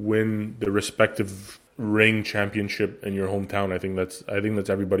win the respective ring championship in your hometown. I think that's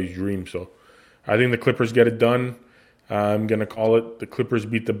everybody's dream. So I think the Clippers get it done. I'm gonna call it the Clippers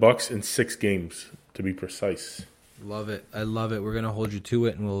beat the Bucks in 6 games, to be precise. Love it. I love it. We're gonna hold you to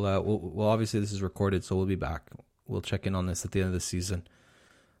it, and we'll obviously this is recorded, so we'll be back. We'll check in on this at the end of the season.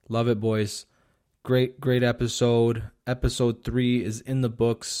 Love it, boys. Great episode. Episode 3 is in the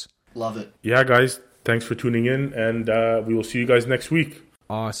books. Love it. Yeah, guys. Thanks for tuning in, and we will see you guys next week.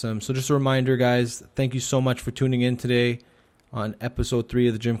 Awesome. So just a reminder, guys, thank you so much for tuning in today on episode 3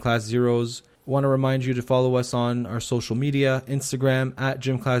 of the Gym Class Zeros. Want to remind you to follow us on our social media, Instagram at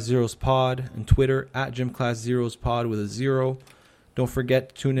Gym Class Zeros Pod, and Twitter at Gym Class Zeros Pod with a 0. Don't forget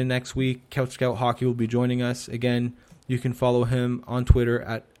to tune in next week. Couch Scout Hockey will be joining us. Again, you can follow him on Twitter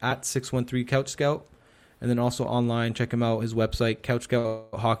at 613 Couch Scout. And then also online, check him out, his website,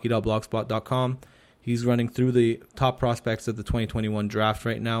 couchscouthockey.blogspot.com. He's running through the top prospects of the 2021 draft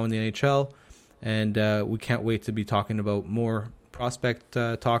right now in the NHL. And we can't wait to be talking about more prospect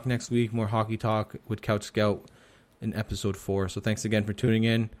talk next week, more hockey talk with Couch Scout in episode 4. So thanks again for tuning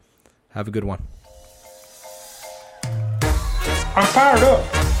in. Have a good one. I'm fired up.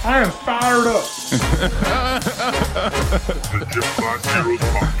 I am fired up. The Gym Class Heroes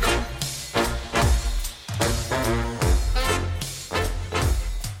Podcast.